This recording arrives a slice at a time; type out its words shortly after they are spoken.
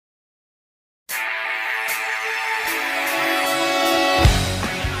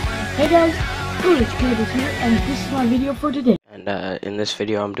Hey guys, Foolish Kid is here, and this is my video for today. And in this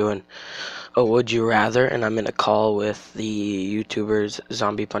video I'm doing a Would You Rather, and I'm in a call with the YouTubers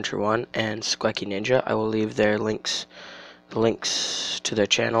zombiepuncher1 and squeky ninja. I will leave their links to their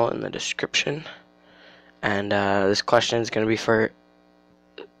channel in the description. And this question is going to be for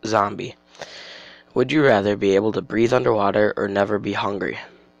Zombie. Would you rather be able to breathe underwater or never be hungry?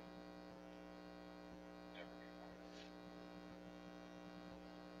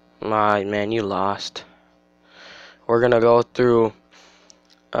 My man, you lost. We're gonna go through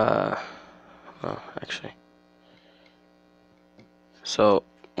actually, so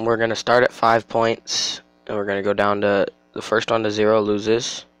we're gonna start at 5 points and we're gonna go down to the first one to 0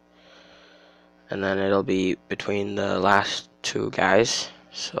 loses, and then it'll be between the last two guys.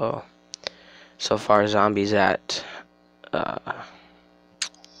 So far Zombie's at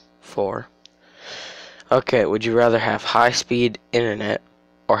 4. Okay, would you rather have high-speed internet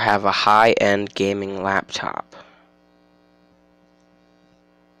or have a high-end gaming laptop?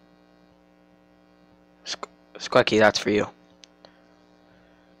 Squeky, that's for you.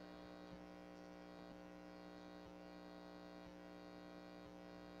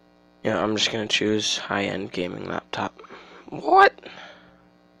 Yeah, I'm just gonna choose high-end gaming laptop. What?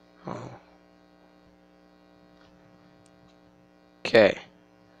 Oh. Okay.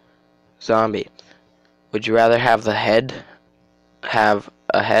 Zombie. Would you rather have a head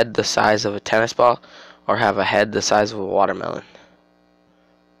the size of a tennis ball or have a head the size of a watermelon?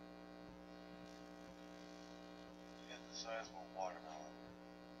 The size of a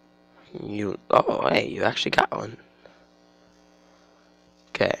watermelon. Hey, you actually got one.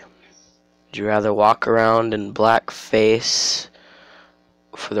 Okay. Would you rather walk around in blackface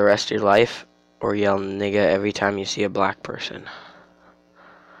for the rest of your life or yell nigga every time you see a black person?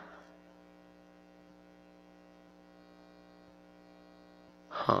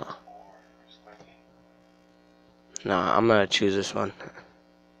 Huh. Nah, I'm gonna choose this one.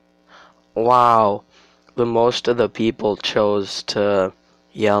 Wow. Most of the people chose to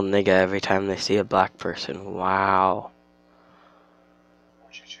yell nigga every time they see a black person. Wow.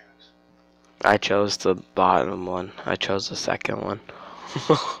 What'd you choose? I chose the bottom one. I chose the second one.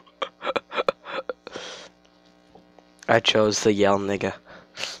 I chose the yell nigga.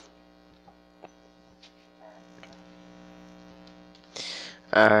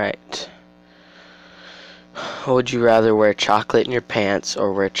 Alright. Would you rather wear chocolate in your pants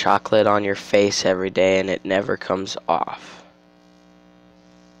or wear chocolate on your face every day and it never comes off?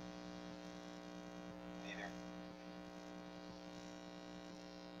 Neither.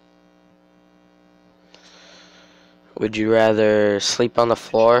 Would you rather sleep on the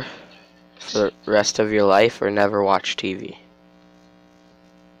floor for the rest of your life or never watch TV?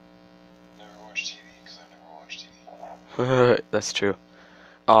 Never watch TV because I've never watched TV. That's true.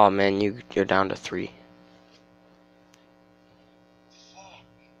 Oh man, you're down to 3.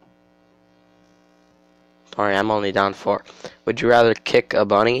 Sorry, I'm only down 4. Would you rather kick a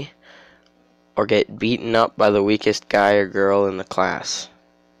bunny or get beaten up by the weakest guy or girl in the class?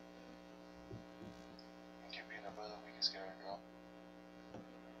 Get beaten up by the weakest guy or girl.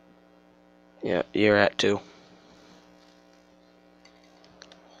 Yeah, you're at 2. Okay,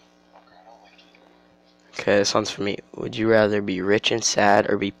 I don't like eating. Okay, this one's for me. Would you rather be rich and sad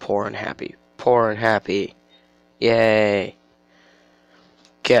or be poor and happy? Poor and happy. Yay.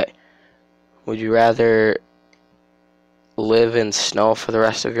 Okay. Would you rather live in snow for the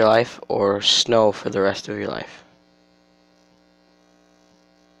rest of your life or snow for the rest of your life?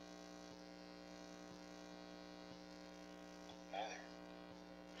 Neither.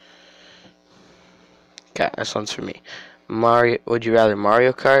 Okay, this one's for me. Would you rather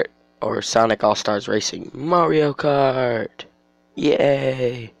Mario Kart or Sonic All-Stars Racing? Mario Kart!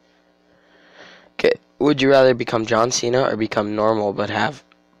 Yay! Okay, would you rather become John Cena or become normal but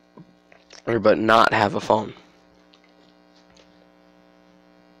not have a phone?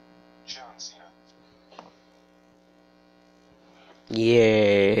 John Cena.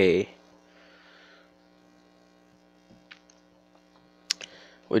 Yay!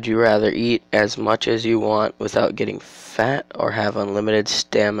 Would you rather eat as much as you want without getting fat or have unlimited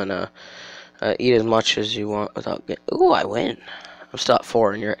stamina? Eat as much as you want without getting... Ooh, I win. I'm still at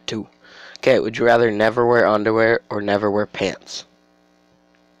 4 and you're at 2. Okay, would you rather never wear underwear or never wear pants?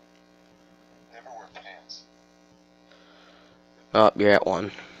 Never wear pants. Oh, you're at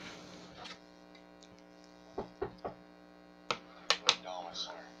 1. Like dumb, I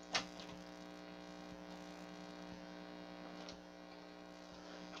swear.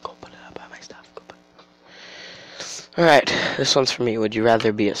 Go put it up by my stuff. Alright, this one's for me. Would you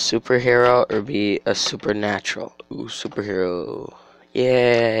rather be a superhero or be a supernatural? Ooh, superhero.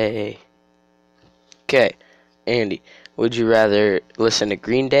 Yay. Okay, Andy, would you rather listen to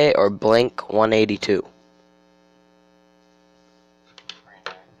Green Day or Blink 182?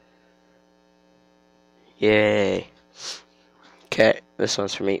 Yay. Okay, this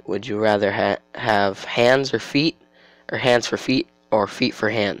one's for me. Would you rather have hands or feet, or hands for feet, or feet for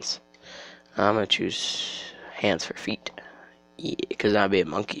hands? I'm gonna choose hands for feet. Yeah, because I'd be a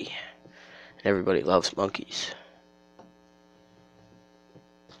monkey. Everybody loves monkeys.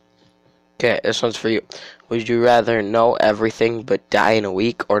 Okay, this one's for you. Would you rather know everything but die in a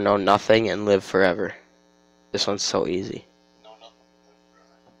week, or know nothing and live forever? This one's so easy.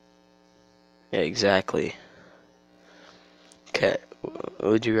 Yeah, exactly. Okay,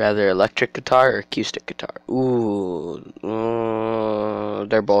 would you rather electric guitar or acoustic guitar? Ooh,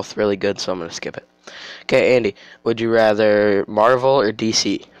 they're both really good, so I'm gonna skip it. Okay, Andy, would you rather Marvel or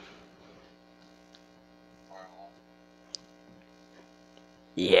DC? Marvel.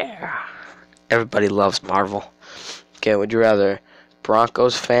 Yeah, everybody loves Marvel. Okay, would you rather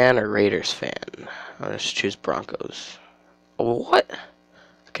Broncos fan or Raiders fan? I'll just choose Broncos. What?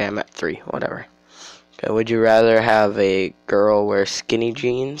 Okay, I'm at 3, whatever. Okay, would you rather have a girl wear skinny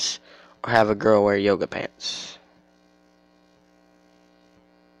jeans or have a girl wear yoga pants?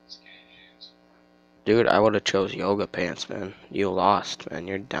 Skinny jeans. Dude, I would have chose yoga pants, man. You lost, man.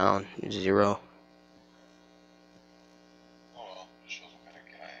 You're down. You're 0. Oh well, it shows what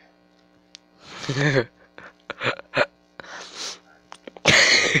kind of guy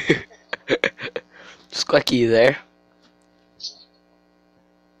I Squeky, you there? am. So,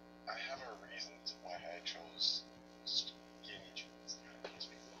 I have a reason to why I chose skinny jeans.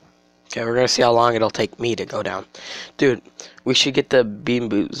 Okay, we're gonna see how long it'll take me to go down. Dude, we should get the Bean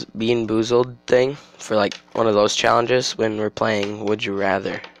Boozled thing for like one of those challenges when we're playing Would You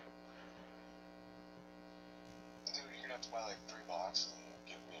Rather. Dude, you're gonna have to buy like 3 boxes and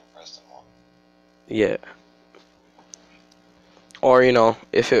give me and Preston one. Yeah. Or, you know,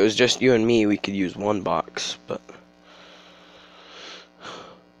 if it was just you and me, we could use 1 box, but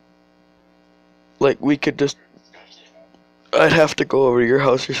like we could just I'd have to go over to your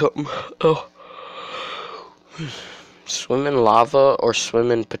house or something. Oh. Swim in lava or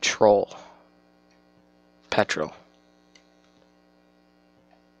swim in petrol? Petrol.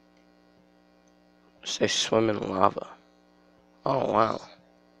 Say swim in lava. Oh, wow.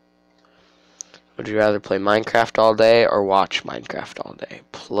 Would you rather play Minecraft all day or watch Minecraft all day?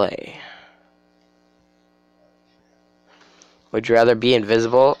 Play. Would you rather be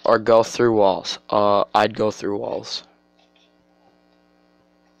invisible or go through walls? I'd go through walls.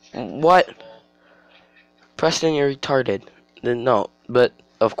 What? Preston, you're retarded. No, but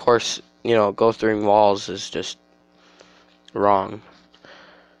of course, you know, go through walls is just wrong.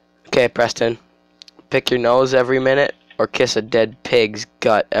 Okay, Preston, pick your nose every minute or kiss a dead pig's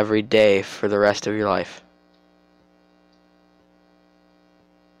gut every day for the rest of your life.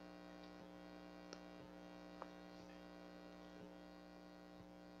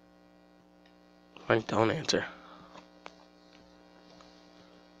 Don't answer.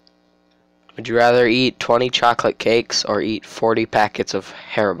 Would you rather eat 20 chocolate cakes or eat 40 packets of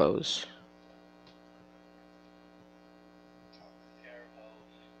Haribos?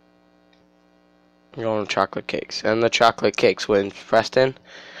 I'm going with chocolate cakes. And the chocolate cakes wins. Preston,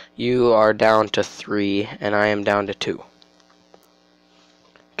 you are down to 3, and I am down to 2.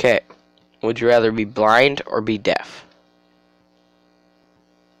 Okay. Would you rather be blind or be deaf?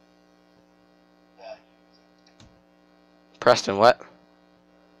 Preston, what?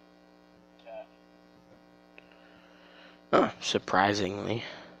 Oh, surprisingly.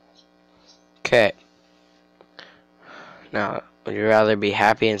 Okay. Now, would you rather be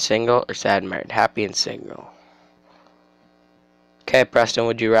happy and single or sad and married? Happy and single. Okay, Preston,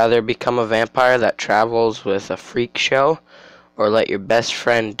 would you rather become a vampire that travels with a freak show or let your best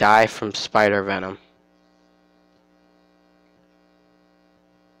friend die from spider venom?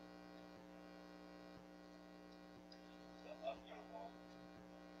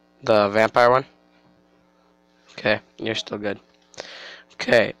 The vampire one? Okay, you're still good.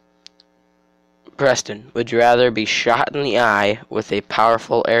 Okay. Preston, would you rather be shot in the eye with a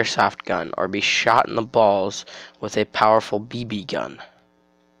powerful airsoft gun or be shot in the balls with a powerful BB gun?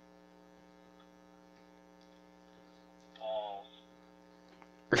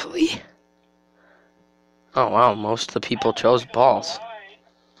 Really? Oh wow, most of the people chose balls.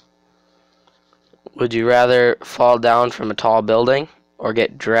 Would you rather fall down from a tall building or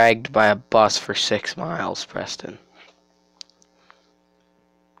get dragged by a bus for 6 miles, Preston?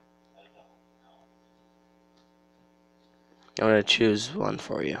 I'm going to choose one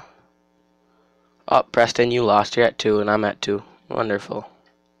for you. Oh, Preston, you lost. You're at 2 and I'm at 2. Wonderful.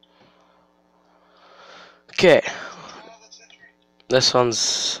 Okay. This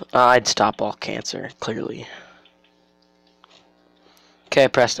one's... I'd stop all cancer, clearly. Okay,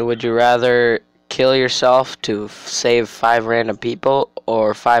 Preston, would you rather kill yourself to save 5 random people,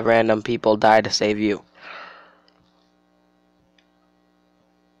 or 5 random people die to save you?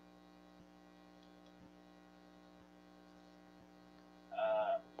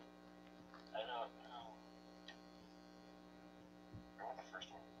 I don't know. Go with the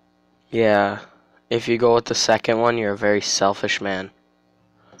first one. Yeah. If you go with the second one, you're a very selfish man.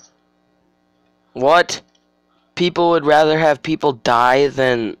 What? People would rather have people die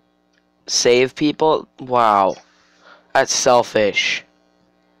than save people? Wow. That's selfish.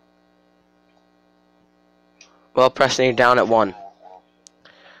 Well, Preston, you're down at 1.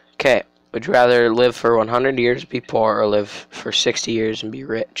 Okay. Would you rather live for 100 years, be poor, or live for 60 years and be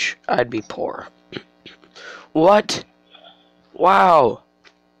rich? I'd be poor. What? Wow.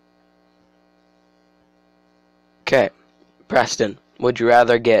 Okay. Preston, would you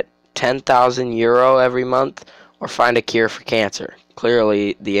rather get 10,000 euro every month or find a cure for cancer?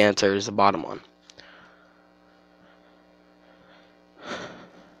 Clearly, the answer is the bottom one.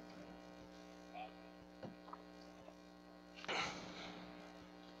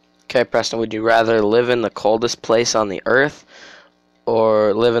 Okay, Preston, would you rather live in the coldest place on the earth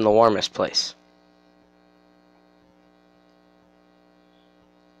or live in the warmest place?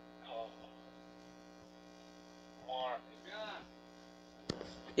 More.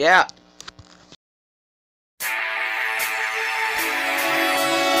 Yeah.